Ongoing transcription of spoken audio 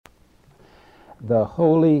The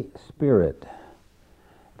Holy Spirit.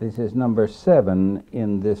 This is number 7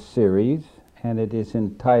 in this series, and it is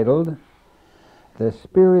entitled The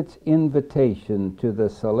Spirit's Invitation to the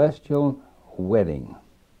Celestial Wedding.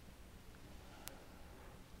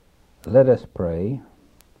 Let us pray.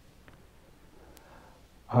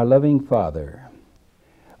 Our loving Father,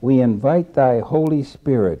 we invite Thy Holy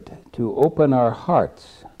Spirit to open our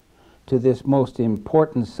hearts to this most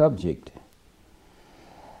important subject,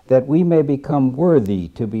 that we may become worthy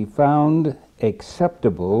to be found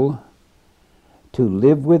acceptable to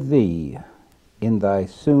live with Thee in Thy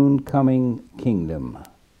soon coming kingdom.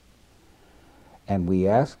 And we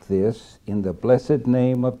ask this in the blessed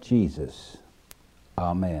name of Jesus.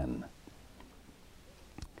 Amen.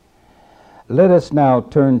 Let us now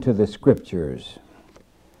turn to the Scriptures.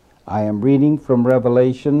 I am reading from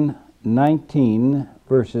Revelation 19,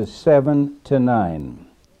 verses 7 to 9.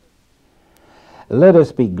 Let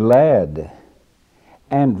us be glad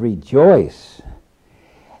and rejoice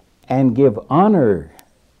and give honor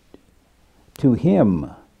to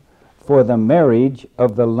him, for the marriage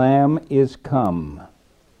of the Lamb is come.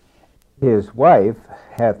 His wife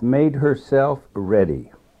hath made herself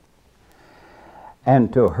ready.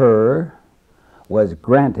 And to her was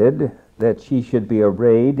granted that she should be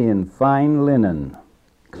arrayed in fine linen,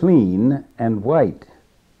 clean and white.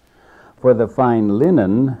 For the fine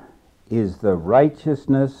linen is the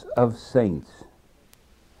righteousness of saints.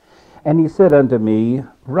 And he said unto me,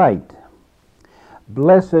 Write,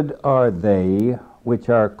 Blessed are they which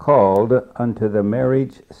are called unto the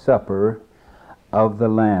marriage supper of the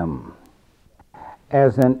Lamb.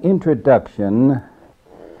 As an introduction,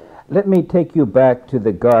 let me take you back to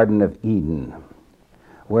the Garden of Eden,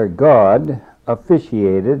 where God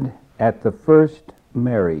officiated at the first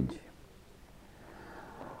marriage.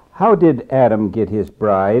 How did Adam get his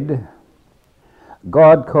bride?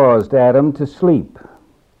 God caused Adam to sleep,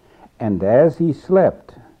 and as he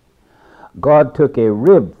slept, God took a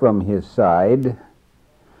rib from his side,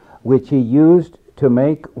 which he used to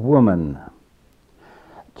make woman.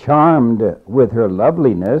 Charmed with her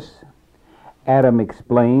loveliness, Adam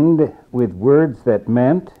explained with words that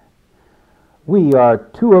meant, "We are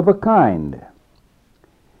two of a kind."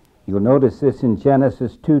 You'll notice this in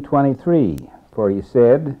Genesis 2:23, for he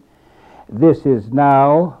said, "This is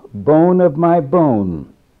now bone of my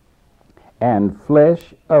bone, and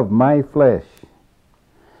flesh of my flesh."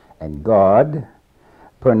 And God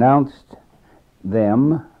pronounced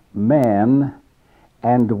them man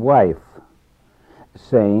and wife,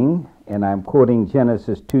 saying, and I'm quoting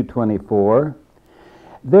Genesis 2:24,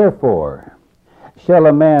 "Therefore shall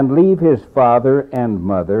a man leave his father and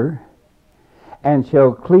mother, and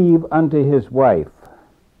shall cleave unto his wife,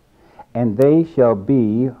 and they shall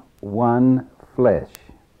be one flesh."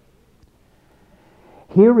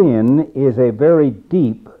 Herein is a very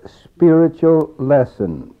deep spiritual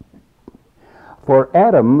lesson. For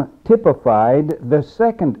Adam typified the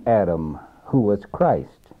second Adam, who was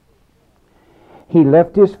Christ. He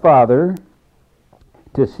left his father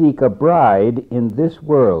to seek a bride in this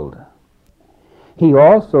world. He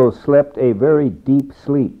also slept a very deep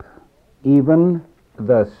sleep, even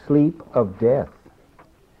the sleep of death.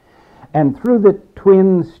 And through the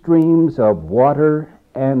twin streams of water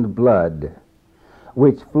and blood,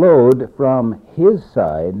 which flowed from his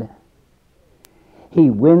side, he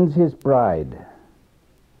wins his bride.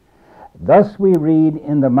 Thus we read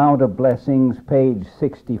in the Mount of Blessings, page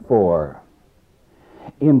 64.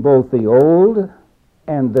 In both the Old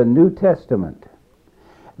and the New Testament,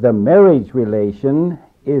 the marriage relation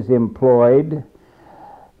is employed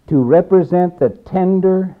to represent the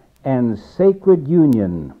tender and sacred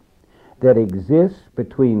union that exists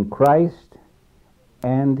between Christ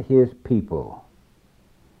and his people.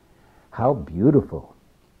 How beautiful.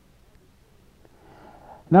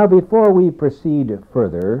 Now, before we proceed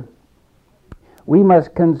further, we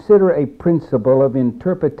must consider a principle of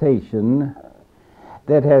interpretation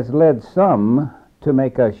that has led some to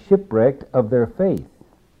make a shipwreck of their faith.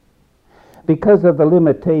 Because of the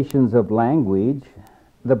limitations of language,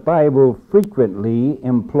 the Bible frequently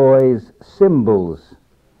employs symbols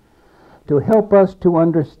to help us to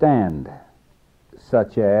understand,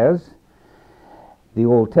 such as the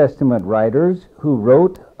Old Testament writers who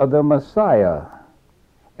wrote of the Messiah,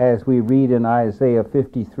 as we read in Isaiah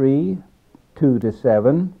 53,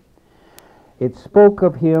 2-7. It spoke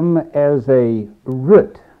of him as a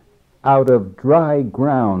root out of dry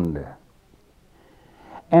ground,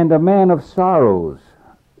 and a man of sorrows,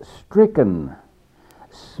 stricken,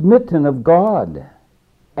 smitten of God,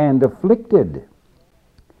 and afflicted.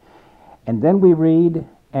 And then we read,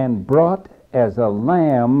 and brought as a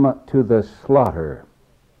lamb to the slaughter.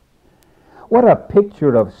 What a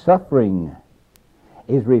picture of suffering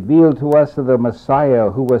is revealed to us of the Messiah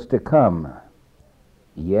who was to come.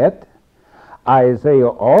 Yet, Isaiah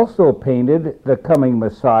also painted the coming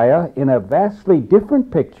Messiah in a vastly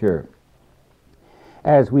different picture,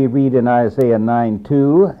 as we read in Isaiah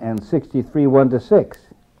 9:2 and 63 1-6.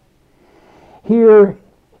 Here,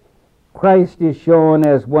 Christ is shown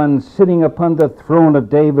as one sitting upon the throne of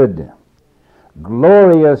David,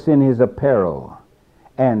 glorious in his apparel,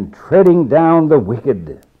 and treading down the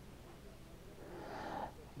wicked.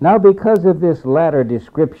 Now, because of this latter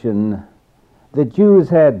description, the Jews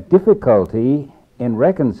had difficulty in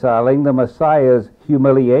reconciling the Messiah's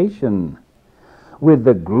humiliation with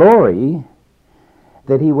the glory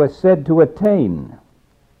that he was said to attain.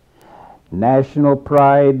 National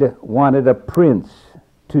pride wanted a prince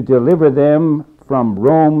to deliver them from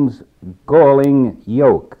Rome's galling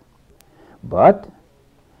yoke. But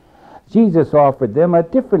Jesus offered them a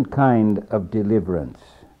different kind of deliverance,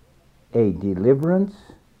 a deliverance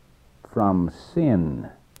from sin.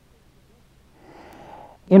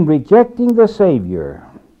 In rejecting the Savior,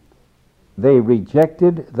 they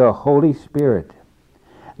rejected the Holy Spirit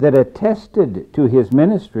that attested to his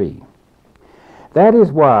ministry. That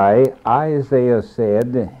is why Isaiah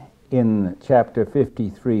said in chapter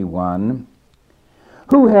 53:1,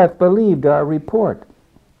 "Who hath believed our report?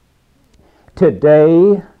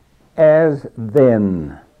 Today as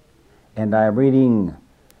then." And I'm reading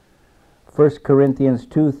 1 Corinthians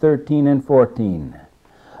 2:13 and 14.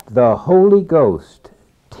 "The Holy Ghost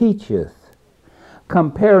teacheth,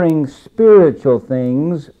 comparing spiritual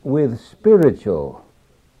things with spiritual."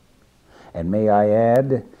 And may I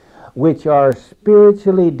add, which are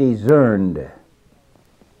spiritually discerned,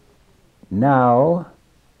 now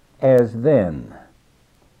as then.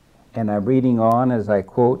 And I'm reading on as I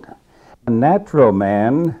quote, "A natural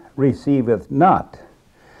man receiveth not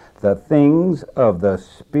the things of the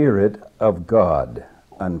Spirit of God,"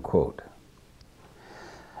 unquote.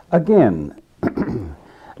 Again,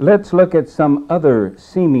 let's look at some other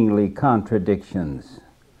seemingly contradictions.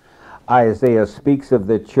 Isaiah speaks of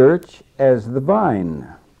the church as the vine,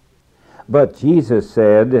 but Jesus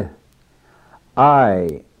said,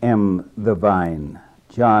 "I am the vine,"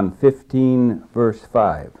 John 15, verse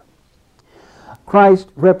 5.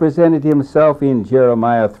 Christ represented himself in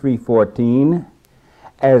Jeremiah 3:14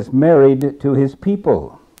 as married to his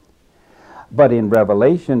people. But in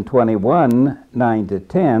Revelation 21,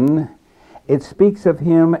 9-10, it speaks of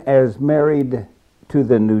him as married to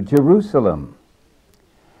the New Jerusalem.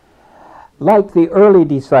 Like the early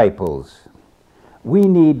disciples, we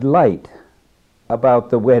need light about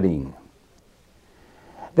the wedding.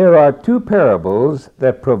 There are two parables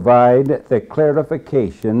that provide the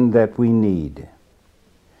clarification that we need.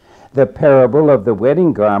 The parable of the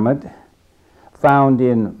wedding garment, found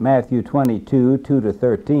in Matthew 22,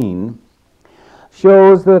 2-13,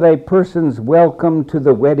 shows that a person's welcome to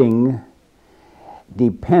the wedding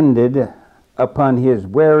depended upon his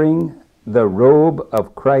wearing the robe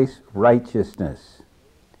of Christ's righteousness.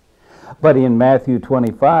 But in Matthew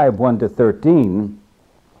 25, 1-13,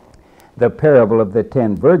 the parable of the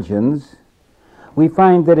 10 virgins, we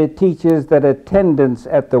find that it teaches that attendance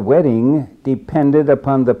at the wedding depended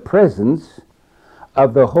upon the presence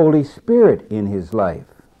of the Holy Spirit in his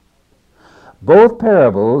life. Both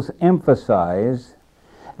parables emphasize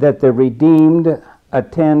that the redeemed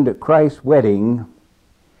attend Christ's wedding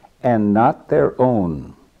and not their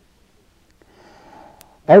own.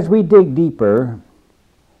 As we dig deeper,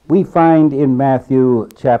 we find in Matthew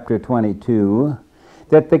chapter 22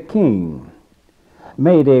 that the king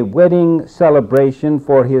made a wedding celebration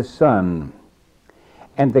for his son,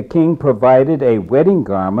 and the king provided a wedding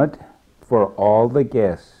garment for all the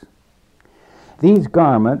guests. These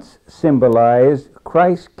garments symbolize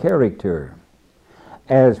Christ's character,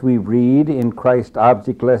 as we read in Christ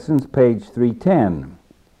Object Lessons, page 310.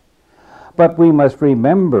 But we must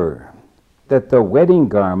remember that the wedding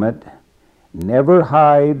garment never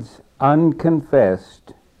hides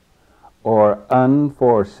unconfessed or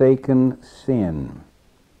unforsaken sin.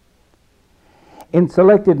 In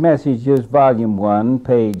Selected Messages, Volume 1,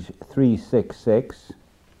 page 366,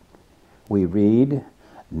 we read,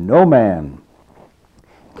 "No man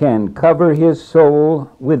can cover his soul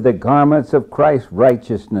with the garments of Christ's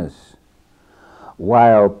righteousness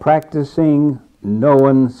while practicing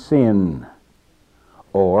known sin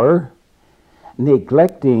or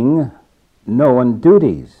neglecting known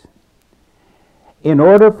duties. In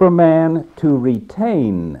order for man to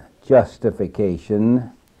retain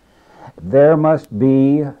justification, there must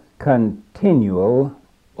be continual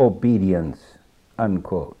obedience,"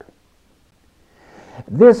 unquote.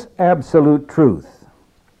 This absolute truth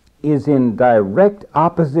is in direct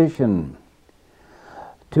opposition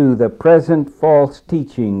to the present false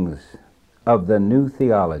teachings of the new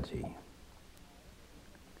theology.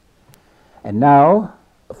 And now,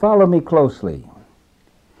 follow me closely.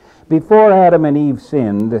 Before Adam and Eve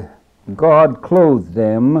sinned, God clothed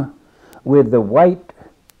them with the white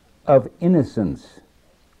of innocence,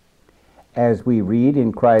 as we read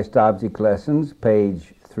in Christ Object Lessons,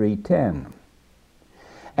 page 310.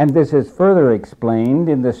 And this is further explained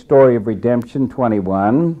in the Story of Redemption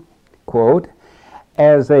 21, quote,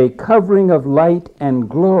 as a covering of light and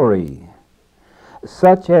glory,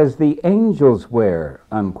 such as the angels wear,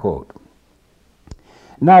 unquote.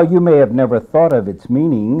 Now, you may have never thought of its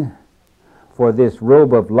meaning, for this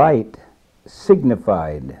robe of light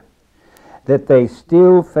signified that they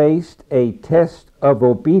still faced a test of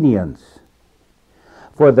obedience,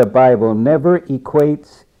 for the Bible never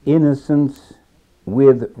equates innocence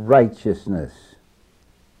with righteousness.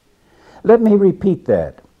 Let me repeat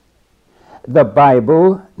that. The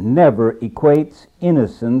Bible never equates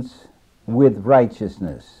innocence with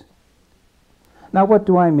righteousness. Now, what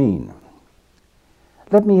do I mean?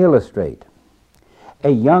 Let me illustrate. A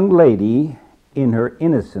young lady in her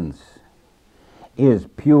innocence is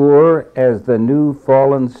pure as the new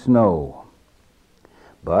fallen snow.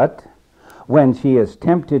 But when she is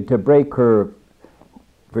tempted to break her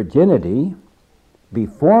virginity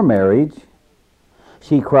before marriage,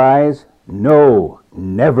 she cries, "No,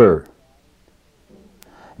 never."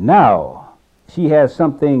 Now, she has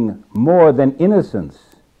something more than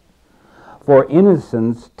innocence, for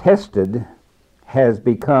innocence tested has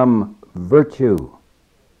become virtue.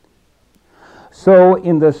 So,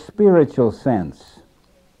 in the spiritual sense,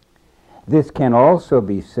 this can also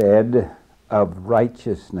be said of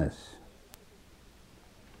righteousness.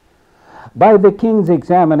 By the king's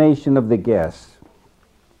examination of the guests,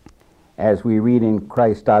 as we read in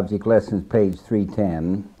Christ Object Lessons, page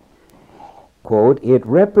 310, quote, it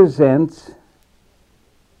represents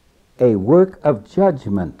a work of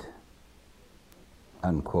judgment,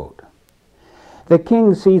 unquote. The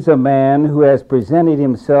king sees a man who has presented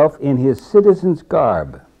himself in his citizen's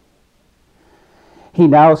garb. He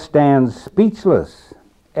now stands speechless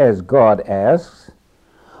as God asks,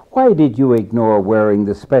 "Why did you ignore wearing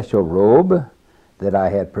the special robe that I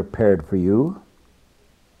had prepared for you?"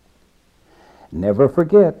 Never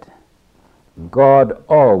forget, God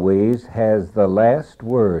always has the last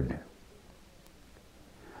word.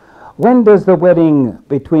 When does the wedding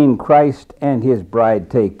between Christ and his bride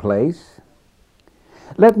take place?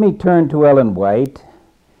 Let me turn to Ellen White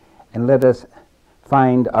and let us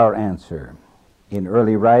find our answer. In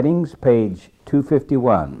Early Writings, page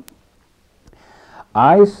 251.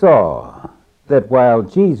 I saw that while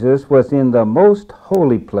Jesus was in the most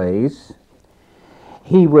holy place,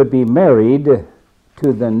 he would be married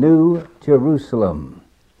to the new Jerusalem.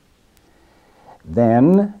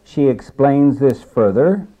 Then she explains this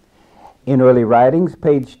further in Early Writings,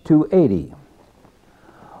 page 280.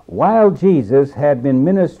 While Jesus had been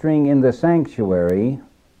ministering in the sanctuary,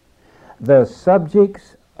 the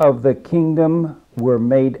subjects of the kingdom were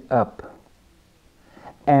made up,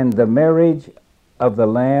 and the marriage of the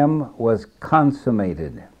Lamb was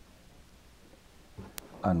consummated,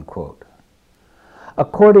 unquote.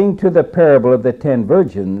 According to the parable of the 10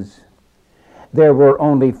 virgins, there were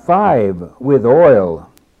only 5 with oil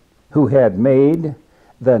who had made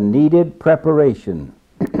the needed preparation.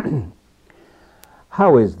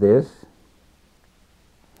 How is this?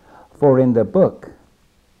 For in the book,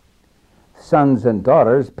 Sons and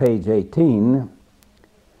Daughters, page 18,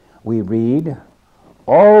 we read,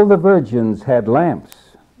 all the virgins had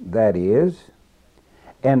lamps, that is,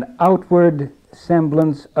 an outward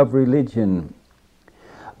semblance of religion,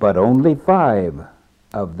 but only 5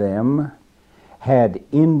 of them had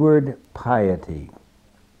inward piety.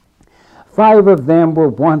 5 of them were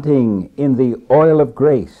wanting in the oil of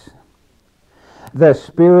grace. The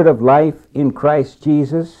Spirit of life in Christ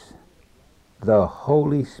Jesus, the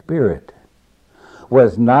Holy Spirit,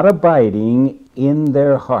 was not abiding in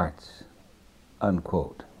their hearts,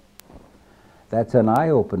 unquote. That's an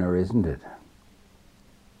eye-opener, isn't it?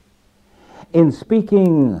 In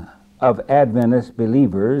speaking of Adventist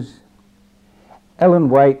believers, Ellen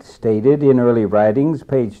White stated in Early Writings,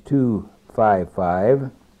 page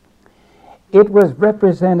 255, it was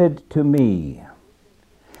represented to me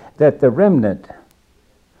that the remnant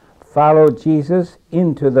followed Jesus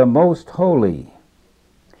into the most holy,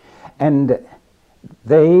 and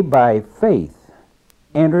they by faith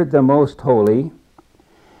entered the most holy.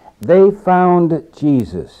 They found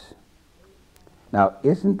Jesus. Now,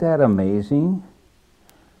 isn't that amazing?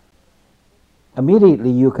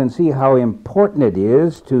 Immediately you can see how important it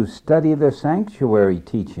is to study the sanctuary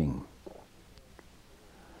teaching.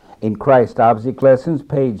 In Christ Object Lessons,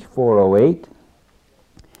 page 408,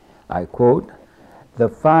 I quote, "The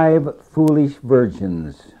 5 foolish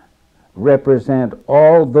virgins represent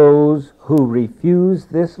all those who refuse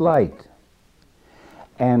this light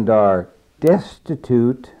and are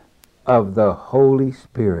destitute of the Holy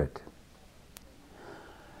Spirit."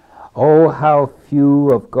 Oh, how few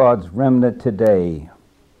of God's remnant today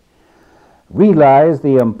realize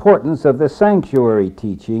the importance of the sanctuary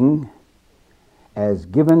teaching as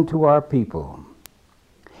given to our people.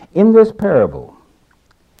 In this parable,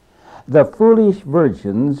 the foolish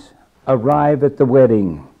virgins arrive at the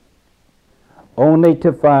wedding, only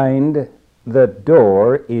to find the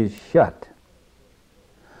door is shut.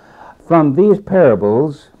 From these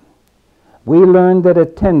parables, we learn that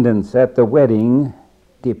attendance at the wedding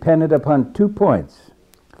depended upon 2 points.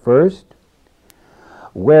 First,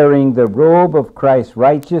 wearing the robe of Christ's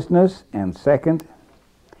righteousness, and second,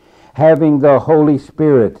 having the Holy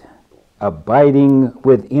Spirit abiding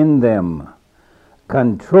within them,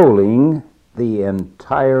 controlling the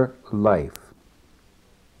entire life.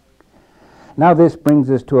 Now this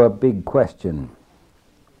brings us to a big question.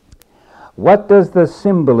 What does the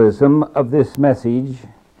symbolism of this message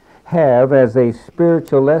have as a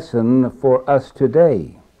spiritual lesson for us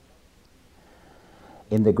today?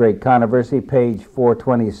 In the Great Controversy, page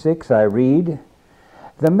 426, I read,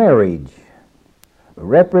 "The marriage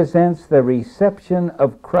represents the reception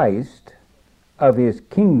of Christ of his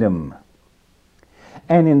kingdom."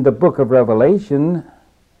 And in the book of Revelation,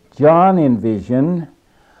 John in vision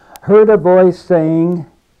heard a voice saying,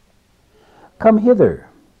 "Come hither,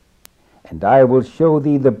 and I will show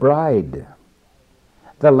thee the bride,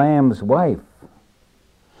 the Lamb's wife."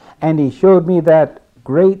 And he showed me that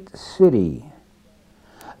great city,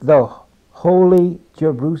 the holy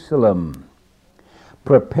Jerusalem,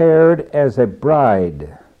 prepared as a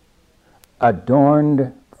bride,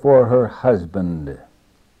 adorned for her husband.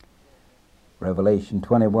 Revelation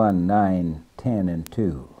 21, 9, 10, and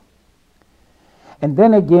 2. And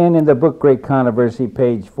then again in the book Great Controversy,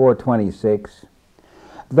 page 426,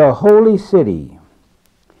 "The holy city,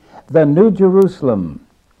 the New Jerusalem,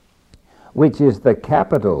 which is the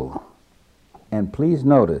capital," and please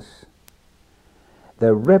notice,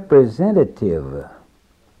 the representative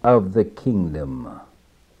of the kingdom,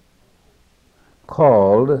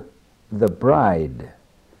 called the bride,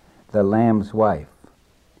 the Lamb's wife.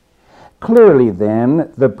 Clearly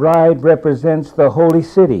then, the bride represents the holy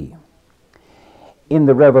city. In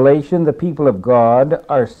the Revelation, the people of God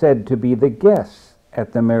are said to be the guests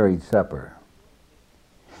at the marriage supper.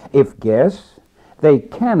 If guests, they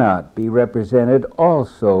cannot be represented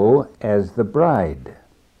also as the bride,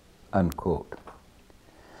 unquote.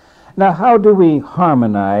 Now, how do we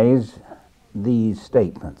harmonize these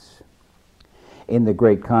statements? In the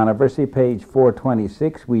Great Controversy, page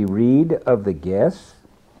 426, we read of the guests,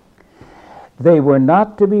 "They were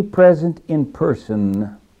not to be present in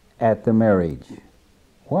person at the marriage."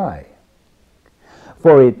 Why?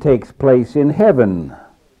 "For it takes place in heaven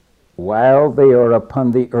while they are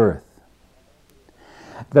upon the earth."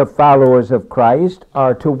 The followers of Christ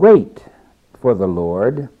are to wait for the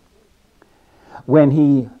Lord when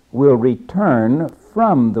he will return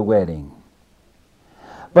from the wedding.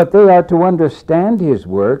 But they are to understand his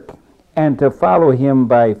work and to follow him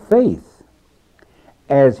by faith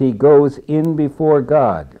as he goes in before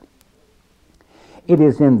God. It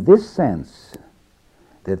is in this sense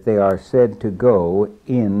that they are said to go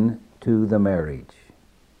into the marriage.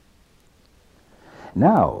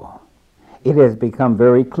 Now, it has become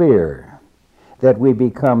very clear that we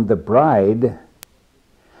become the bride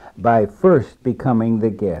by first becoming the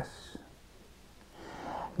guests.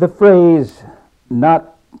 The phrase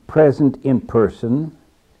 "not present in person"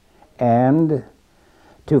 and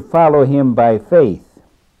 "to follow him by faith"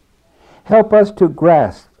 help us to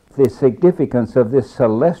grasp the significance of this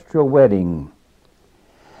celestial wedding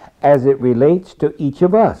as it relates to each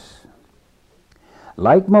of us.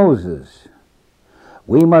 Like Moses,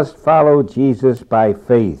 we must follow Jesus by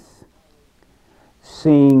faith,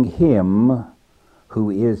 seeing him who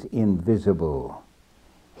is invisible.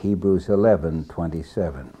 Hebrews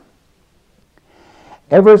 11:27.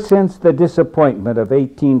 Ever since the disappointment of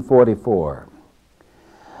 1844,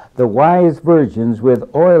 the wise virgins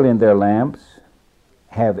with oil in their lamps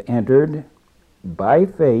have entered by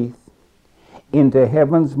faith into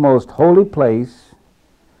heaven's most holy place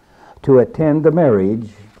to attend the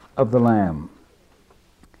marriage of the Lamb.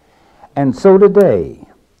 And so today,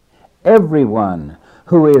 everyone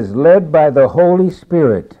who is led by the Holy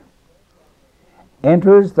Spirit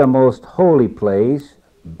enters the most holy place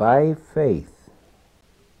by faith.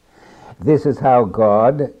 This is how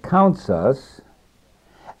God counts us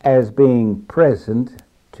as being present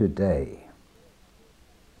today.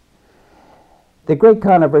 The Great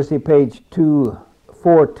Controversy, page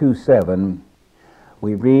 427,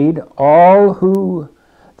 we read, "All who,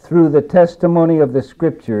 through the testimony of the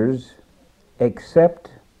Scriptures, accept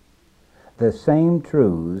the same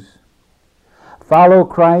truths, follow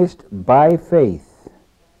Christ by faith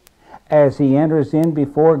as he enters in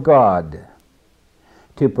before God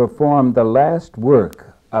to perform the last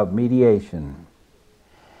work of mediation,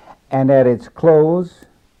 and at its close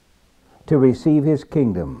to receive his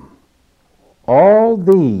kingdom. All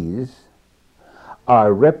these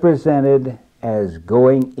are represented as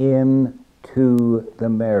going in to the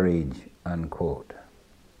marriage," unquote.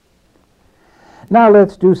 Now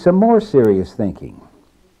let's do some more serious thinking.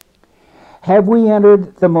 Have we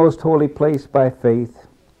entered the most holy place by faith?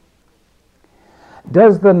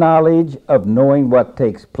 Does the knowledge of knowing what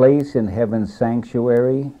takes place in heaven's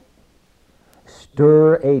sanctuary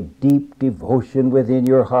stir a deep devotion within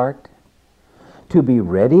your heart to be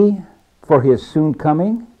ready for his soon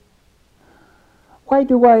coming? Why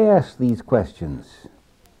do I ask these questions?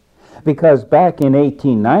 Because back in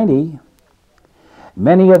 1890,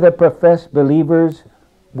 many of the professed believers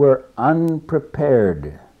were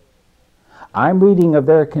unprepared. I'm reading of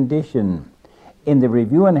their condition in the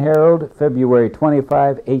Review and Herald, February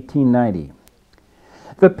 25, 1890.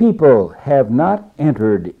 "The people have not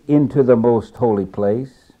entered into the most holy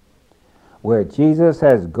place, where Jesus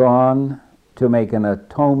has gone to make an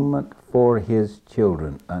atonement for his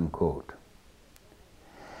children," unquote.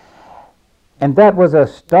 And that was a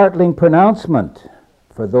startling pronouncement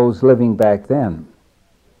for those living back then.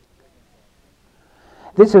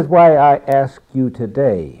 This is why I ask you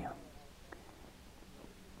today,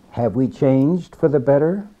 have we changed for the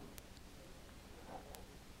better?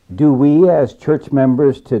 Do we as church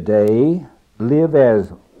members today live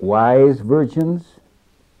as wise virgins,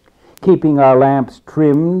 keeping our lamps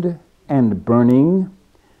trimmed and burning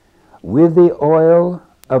with the oil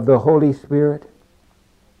of the Holy Spirit?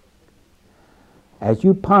 As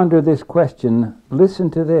you ponder this question,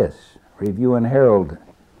 listen to this. Review and Herald,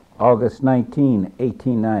 August 19,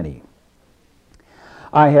 1890.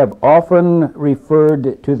 "I have often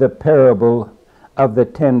referred to the parable of the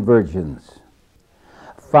 10 virgins,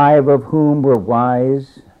 5 of whom were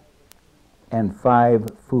wise and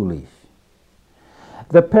 5 foolish.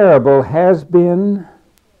 The parable has been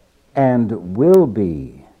and will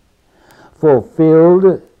be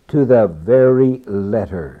fulfilled to the very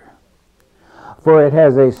letter, for it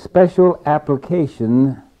has a special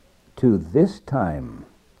application to this time,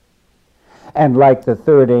 and like the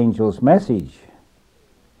third angel's message,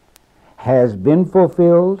 has been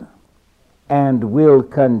fulfilled and will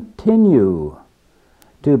continue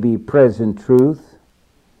to be present truth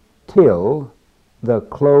till the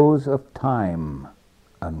close of time,"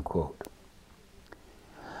 unquote.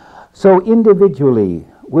 So individually,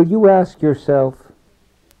 will you ask yourself,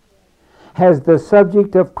 has the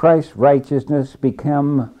subject of Christ's righteousness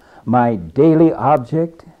become my daily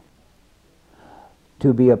object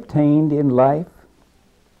to be obtained in life,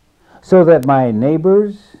 so that my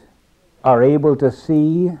neighbors are able to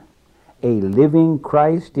see a living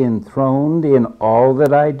Christ enthroned in all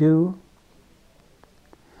that I do?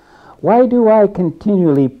 Why do I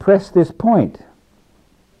continually press this point?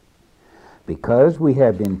 Because we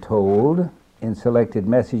have been told in Selected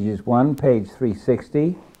Messages 1, page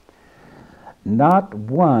 360, not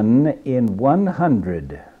 1 in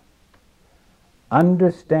 100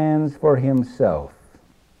 understands for himself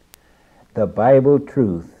the Bible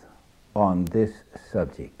truth on this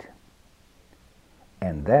subject.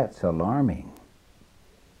 And that's alarming.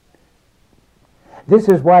 This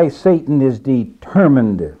is why Satan is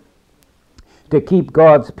determined to keep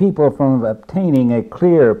God's people from obtaining a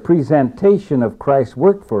clear presentation of Christ's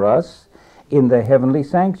work for us in the heavenly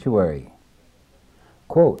sanctuary.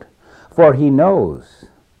 Quote, "For he knows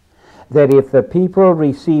that if the people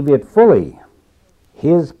receive it fully,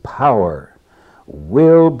 his power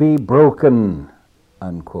will be broken,"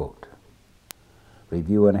 unquote.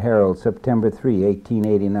 Review and Herald, September 3,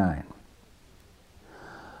 1889.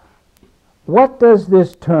 What does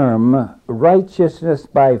this term, righteousness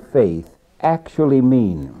by faith, actually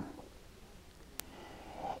mean?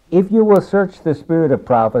 If you will search the spirit of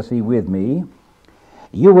prophecy with me,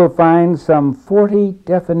 you will find some 40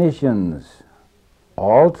 definitions,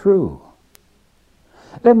 all true.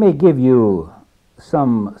 Let me give you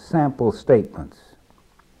some sample statements.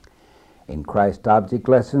 In Christ Object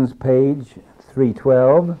Lessons, page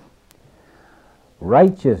 312,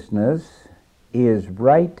 righteousness is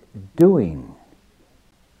right doing.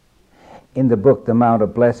 In the book The Mount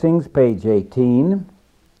of Blessings, page 18,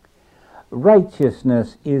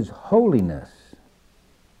 righteousness is holiness.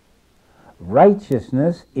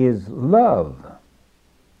 Righteousness is love.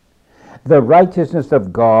 The righteousness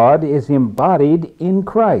of God is embodied in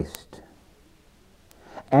Christ,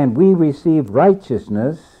 and we receive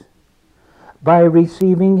righteousness by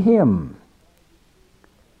receiving Him.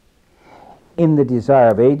 In the Desire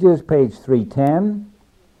of Ages, page 310,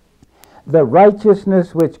 the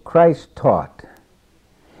righteousness which Christ taught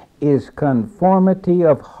is conformity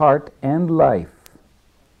of heart and life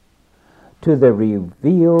to the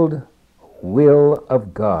revealed will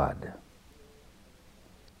of God.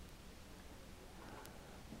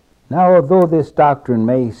 Now, although this doctrine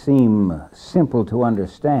may seem simple to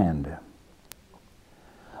understand,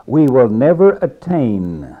 we will never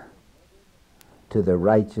attain to the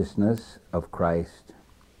righteousness of Christ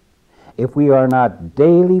if we are not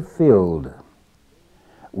daily filled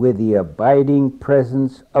with the abiding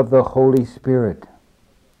presence of the Holy Spirit.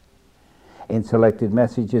 In Selected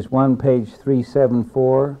Messages 1, page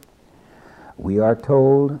 374, we are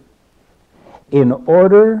told, in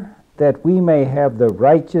order that we may have the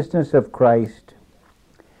righteousness of Christ,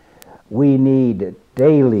 we need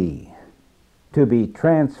daily to be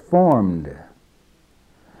transformed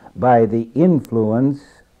by the influence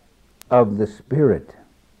of the Spirit.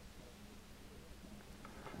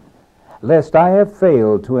 Lest I have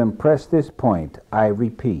failed to impress this point, I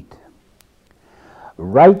repeat,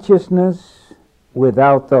 righteousness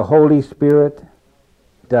without the Holy Spirit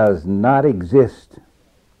does not exist,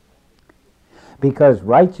 because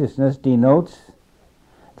righteousness denotes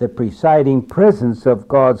the presiding presence of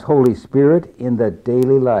God's Holy Spirit in the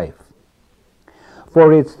daily life.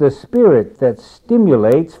 For it's the Spirit that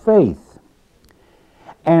stimulates faith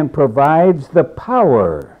and provides the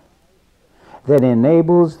power that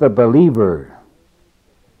enables the believer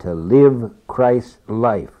to live Christ's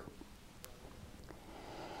life.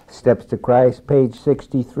 Steps to Christ, page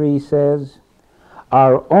 63, says,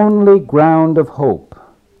 our only ground of hope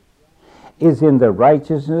is in the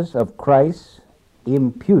righteousness of Christ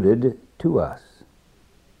imputed to us.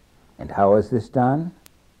 And how is this done?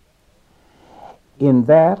 In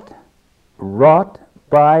that, wrought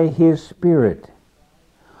by His Spirit,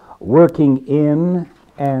 working in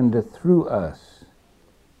and through us.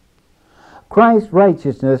 Christ's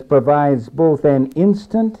righteousness provides both an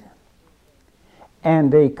instant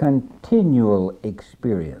and a continual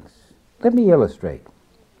experience. Let me illustrate.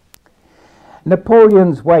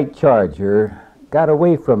 Napoleon's white charger got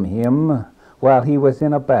away from him while he was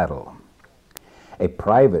in a battle. A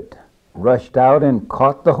private rushed out and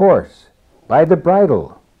caught the horse by the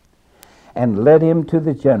bridle and led him to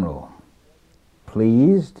the general.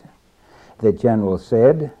 Pleased, the general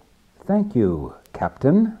said, "Thank you,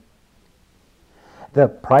 Captain." The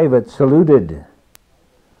private saluted.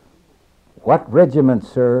 "What regiment,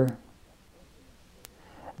 sir?"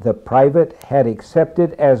 The private had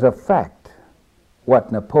accepted as a fact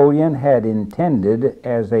what Napoleon had intended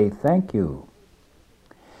as a thank you.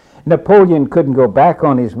 Napoleon couldn't go back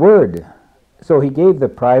on his word, so he gave the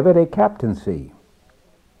private a captaincy.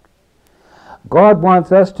 God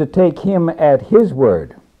wants us to take him at his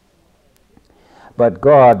word, but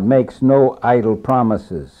God makes no idle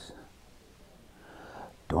promises.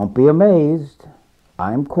 Don't be amazed.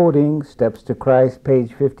 I'm quoting Steps to Christ,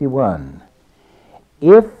 page 51.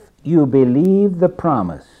 If you believe the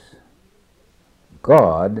promise,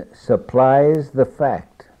 God supplies the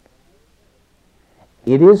fact.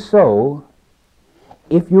 It is so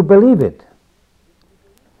if you believe it.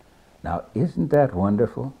 Now, isn't that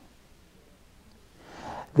wonderful?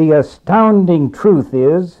 The astounding truth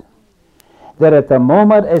is that at the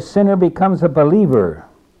moment a sinner becomes a believer,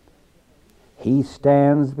 he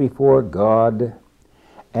stands before God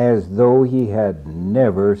as though he had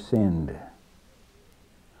never sinned.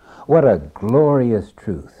 What a glorious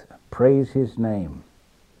truth. Praise his name.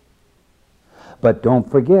 But don't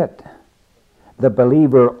forget, the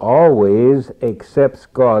believer always accepts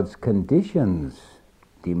God's conditions,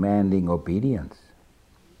 demanding obedience,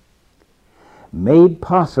 made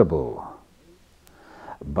possible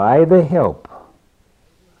by the help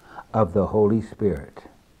of the Holy Spirit.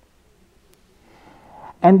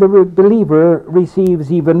 And the believer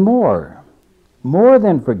receives even more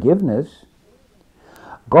than forgiveness.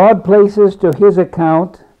 God places to his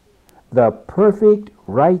account the perfect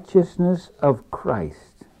righteousness of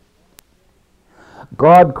Christ.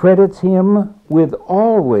 God credits him with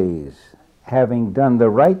always having done the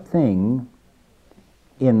right thing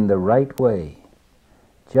in the right way,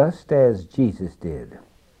 just as Jesus did.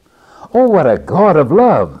 Oh, what a God of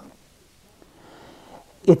love!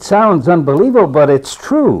 It sounds unbelievable, but it's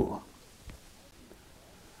true.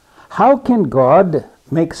 How can God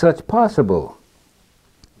make such possible?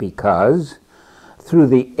 Because through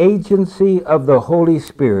the agency of the Holy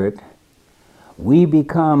Spirit, we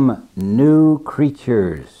become new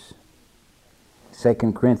creatures.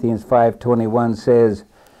 2 Corinthians 5:21 says,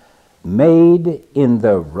 made in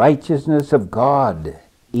the righteousness of God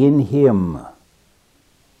in Him.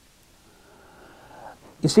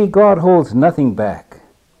 You see, God holds nothing back.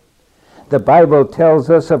 The Bible tells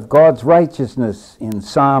us of God's righteousness in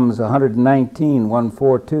Psalms 119,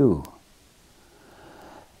 1-4-2.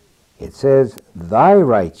 It says, thy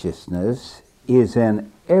righteousness is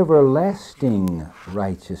an everlasting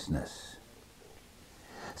righteousness.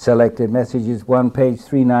 Selected Messages 1, page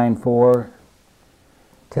 394,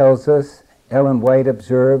 tells us, Ellen White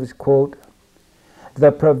observes, quote,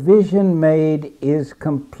 the provision made is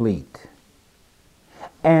complete,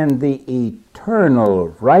 and the eternal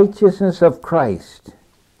righteousness of Christ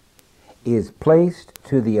is placed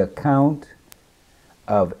to the account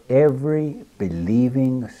of every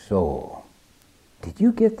believing soul. Did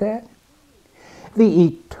you get that? The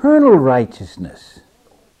eternal righteousness.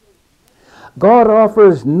 God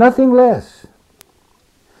offers nothing less.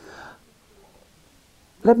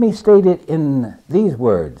 Let me state it in these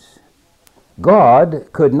words. God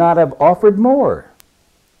could not have offered more.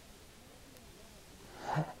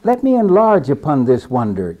 Let me enlarge upon this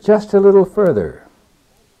wonder just a little further.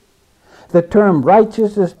 The term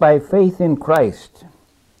righteousness by faith in Christ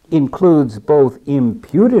includes both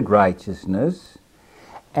imputed righteousness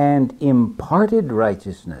and imparted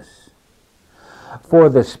righteousness. For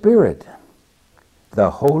the Spirit, the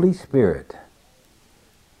Holy Spirit,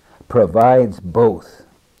 provides both.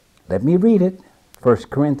 Let me read it. 1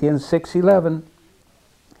 Corinthians 6:11.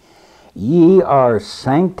 Ye are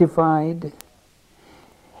sanctified,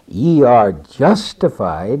 ye are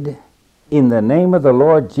justified in the name of the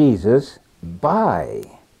Lord Jesus by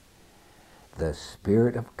the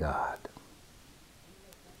Spirit of God.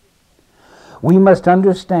 We must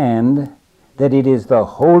understand that it is the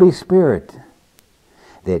Holy Spirit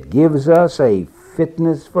that gives us a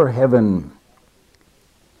fitness for heaven.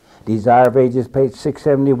 Desire of Ages, page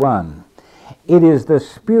 671. It is the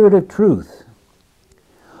Spirit of truth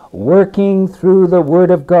working through the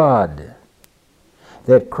Word of God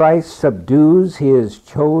that Christ subdues His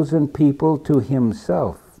chosen people to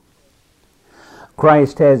Himself.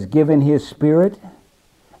 Christ has given His Spirit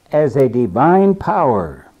as a divine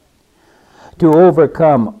power to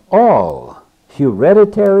overcome all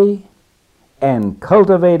hereditary and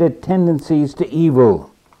cultivated tendencies to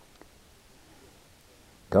evil.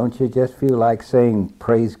 Don't you just feel like saying,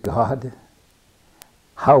 praise God?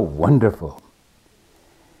 How wonderful.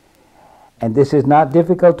 And this is not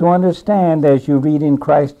difficult to understand as you read in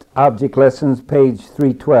Christ Object Lessons, page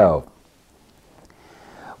 312.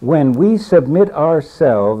 When we submit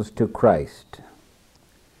ourselves to Christ,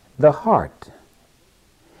 the heart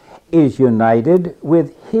is united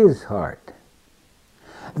with His heart.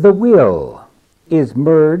 The will is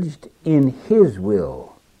merged in His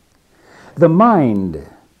will. The mind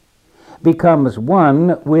becomes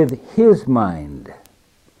one with His mind.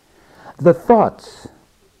 The thoughts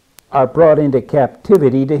are brought into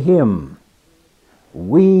captivity to Him.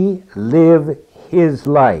 We live His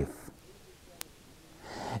life.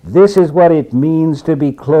 This is what it means to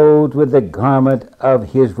be clothed with the garment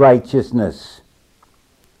of His righteousness.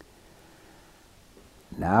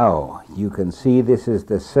 Now, you can see this is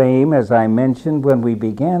the same as I mentioned when we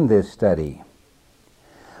began this study.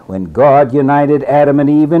 When God united Adam and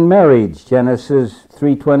Eve in marriage, Genesis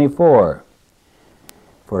 3:24,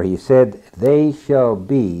 for He said, they shall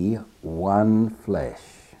be one flesh.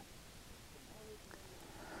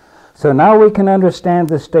 So now we can understand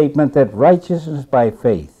the statement that righteousness by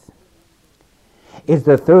faith is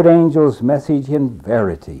the third angel's message in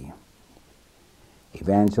verity.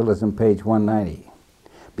 Evangelism, page 190.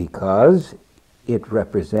 Because it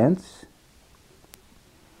represents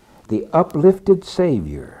the uplifted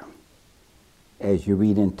Savior, as you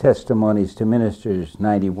read in Testimonies to Ministers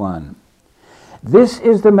 91. This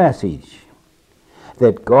is the message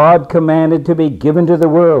that God commanded to be given to the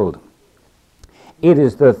world. It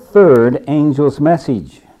is the third angel's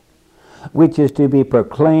message, which is to be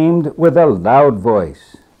proclaimed with a loud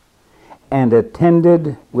voice and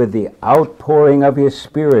attended with the outpouring of His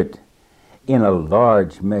Spirit in a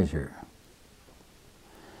large measure.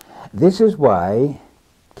 This is why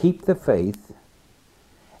Keep the Faith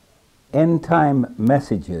end-time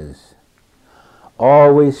messages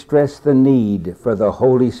always stress the need for the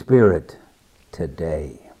Holy Spirit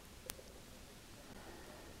today.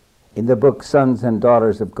 in the book Sons and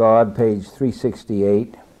Daughters of God, page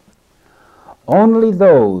 368, only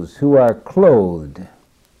those who are clothed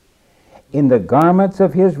in the garments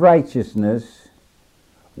of his righteousness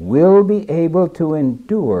will be able to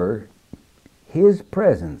endure his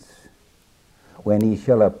presence when he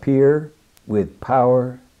shall appear with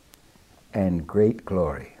power and great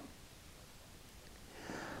glory.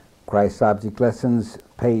 Christ's Object Lessons,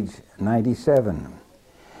 page 97.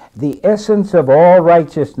 The essence of all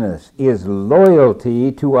righteousness is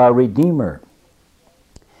loyalty to our Redeemer.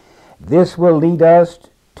 This will lead us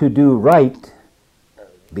to do right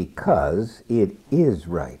because it is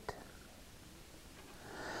right.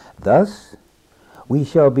 Thus, we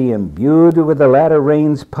shall be imbued with the latter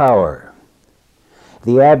rain's power.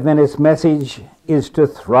 The Adventist message is to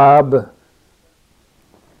throb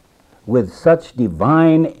with such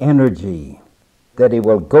divine energy that it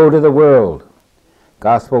will go to the world.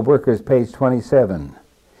 Gospel Workers, page 27.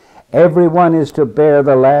 Everyone is to bear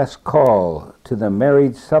the last call to the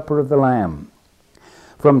marriage supper of the Lamb.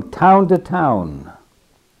 From town to town,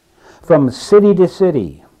 from city to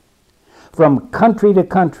city, from country to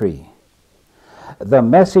country, the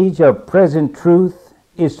message of present truth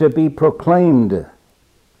is to be proclaimed,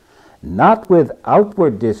 not with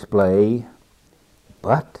outward display,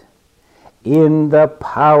 but in the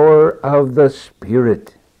power of the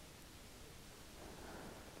Spirit.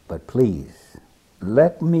 But please,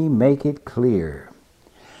 let me make it clear.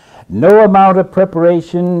 No amount of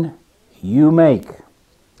preparation you make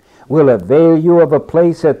will avail you of a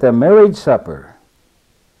place at the marriage supper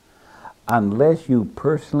unless you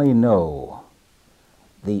personally know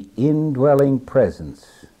the indwelling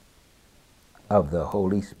presence of the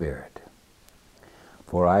Holy Spirit.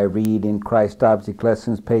 For I read in Christ's Object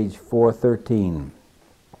Lessons, page 413,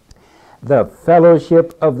 the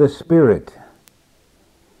fellowship of the Spirit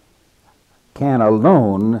can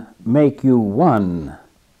alone make you one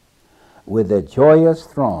with the joyous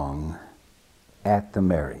throng at the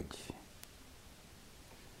marriage.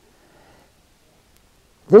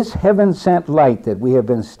 This heaven-sent light that we have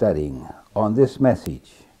been studying on this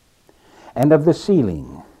message, and of the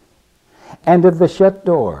ceiling, and of the shut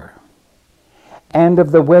door, and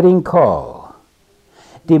of the wedding call,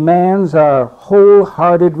 demands our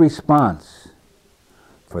wholehearted response,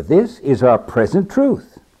 for this is our present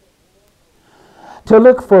truth. To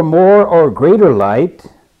look for more or greater light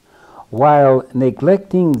while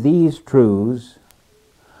neglecting these truths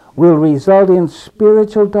will result in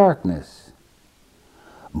spiritual darkness.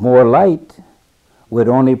 More light would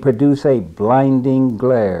only produce a blinding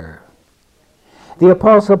glare. The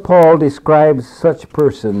Apostle Paul describes such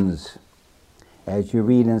persons, as you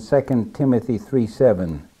read in 2 Timothy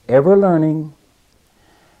 3:7, ever learning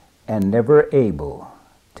and never able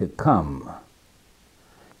to come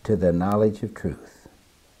to the knowledge of truth.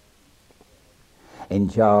 In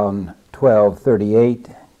John 12:38,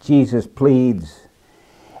 Jesus pleads,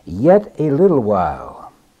 "Yet a little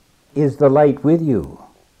while is the light with you.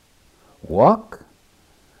 Walk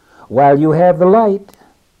while you have the light,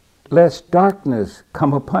 lest darkness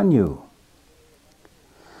come upon you."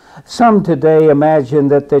 Some today imagine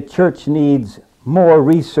that the church needs more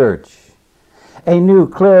research, a new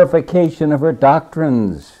clarification of her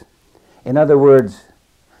doctrines. In other words,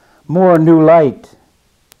 more new light.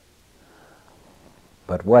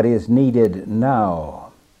 But what is needed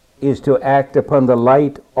now is to act upon the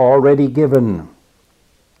light already given.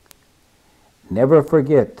 Never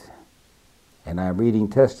forget, and I'm reading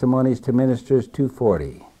Testimonies to Ministers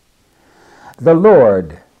 240, the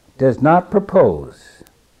Lord does not propose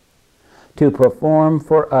to perform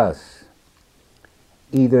for us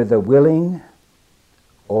either the willing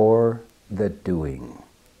or the doing.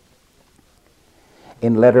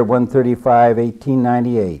 In letter 135,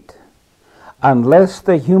 1898, unless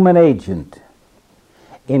the human agent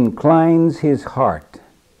inclines his heart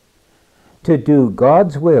to do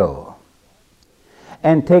God's will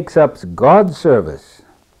and takes up God's service,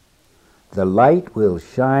 the light will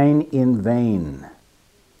shine in vain.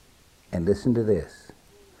 And listen to this.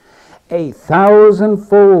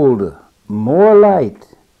 1,000-fold more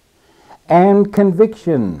light and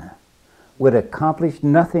conviction would accomplish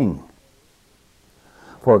nothing,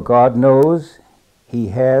 for God knows he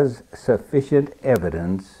has sufficient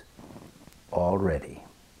evidence already.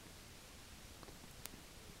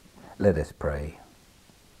 Let us pray.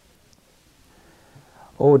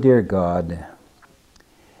 Oh, dear God,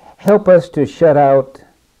 help us to shut out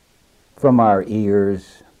from our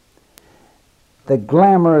ears the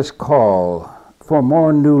glamorous call for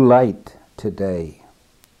more new light today,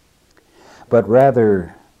 but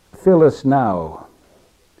rather fill us now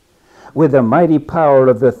with the mighty power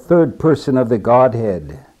of the third person of the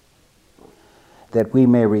Godhead, that we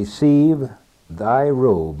may receive thy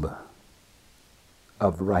robe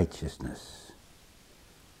of righteousness.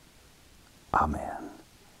 Amen.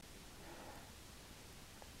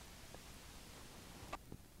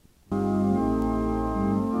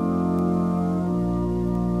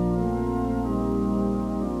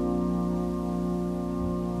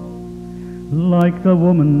 Like the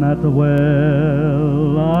woman at the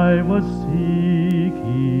well, I was seeking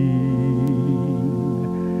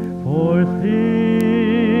for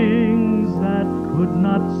things that could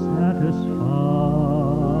not satisfy.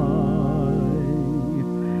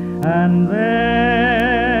 And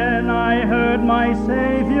then I heard my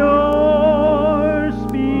Savior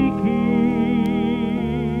speaking,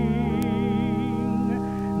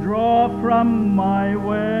 draw from my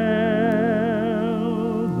well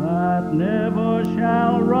that never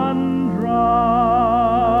shall run dry.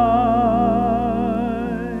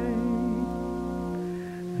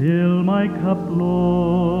 Fill my cup,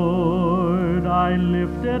 Lord, I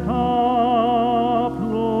lift it up,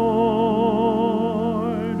 Lord.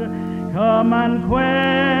 Come and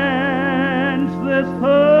quench this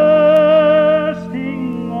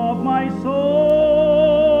thirsting of my soul.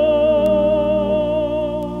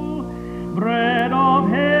 Bread of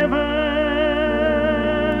heaven,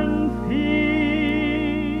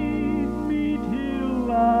 feed me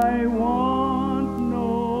till I want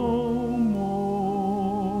no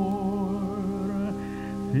more.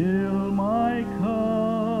 Fill my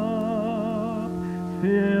cup,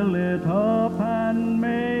 fill it up and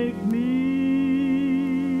make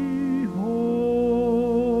me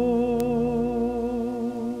whole.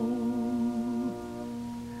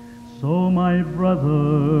 So my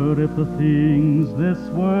brother, if the things this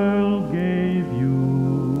world gave you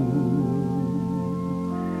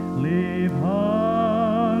leave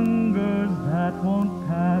hungers that won't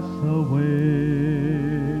pass away,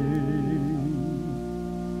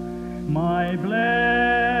 my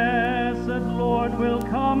blessed Lord will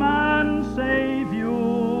come and save you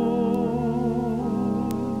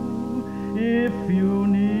if you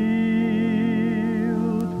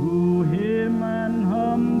kneel to him and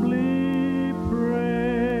humbly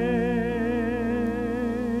pray.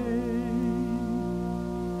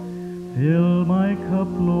 Fill my cup,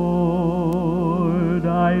 Lord,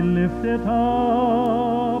 I lift it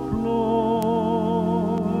up, Lord.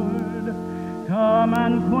 Come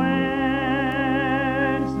and quench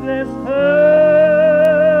this thirsting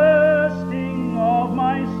of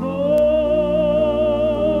my soul.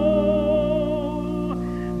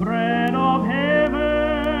 Bread of heaven,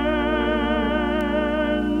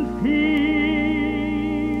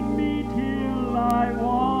 feed me till I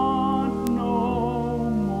want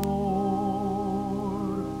no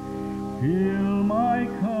more. Fill my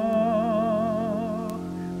cup,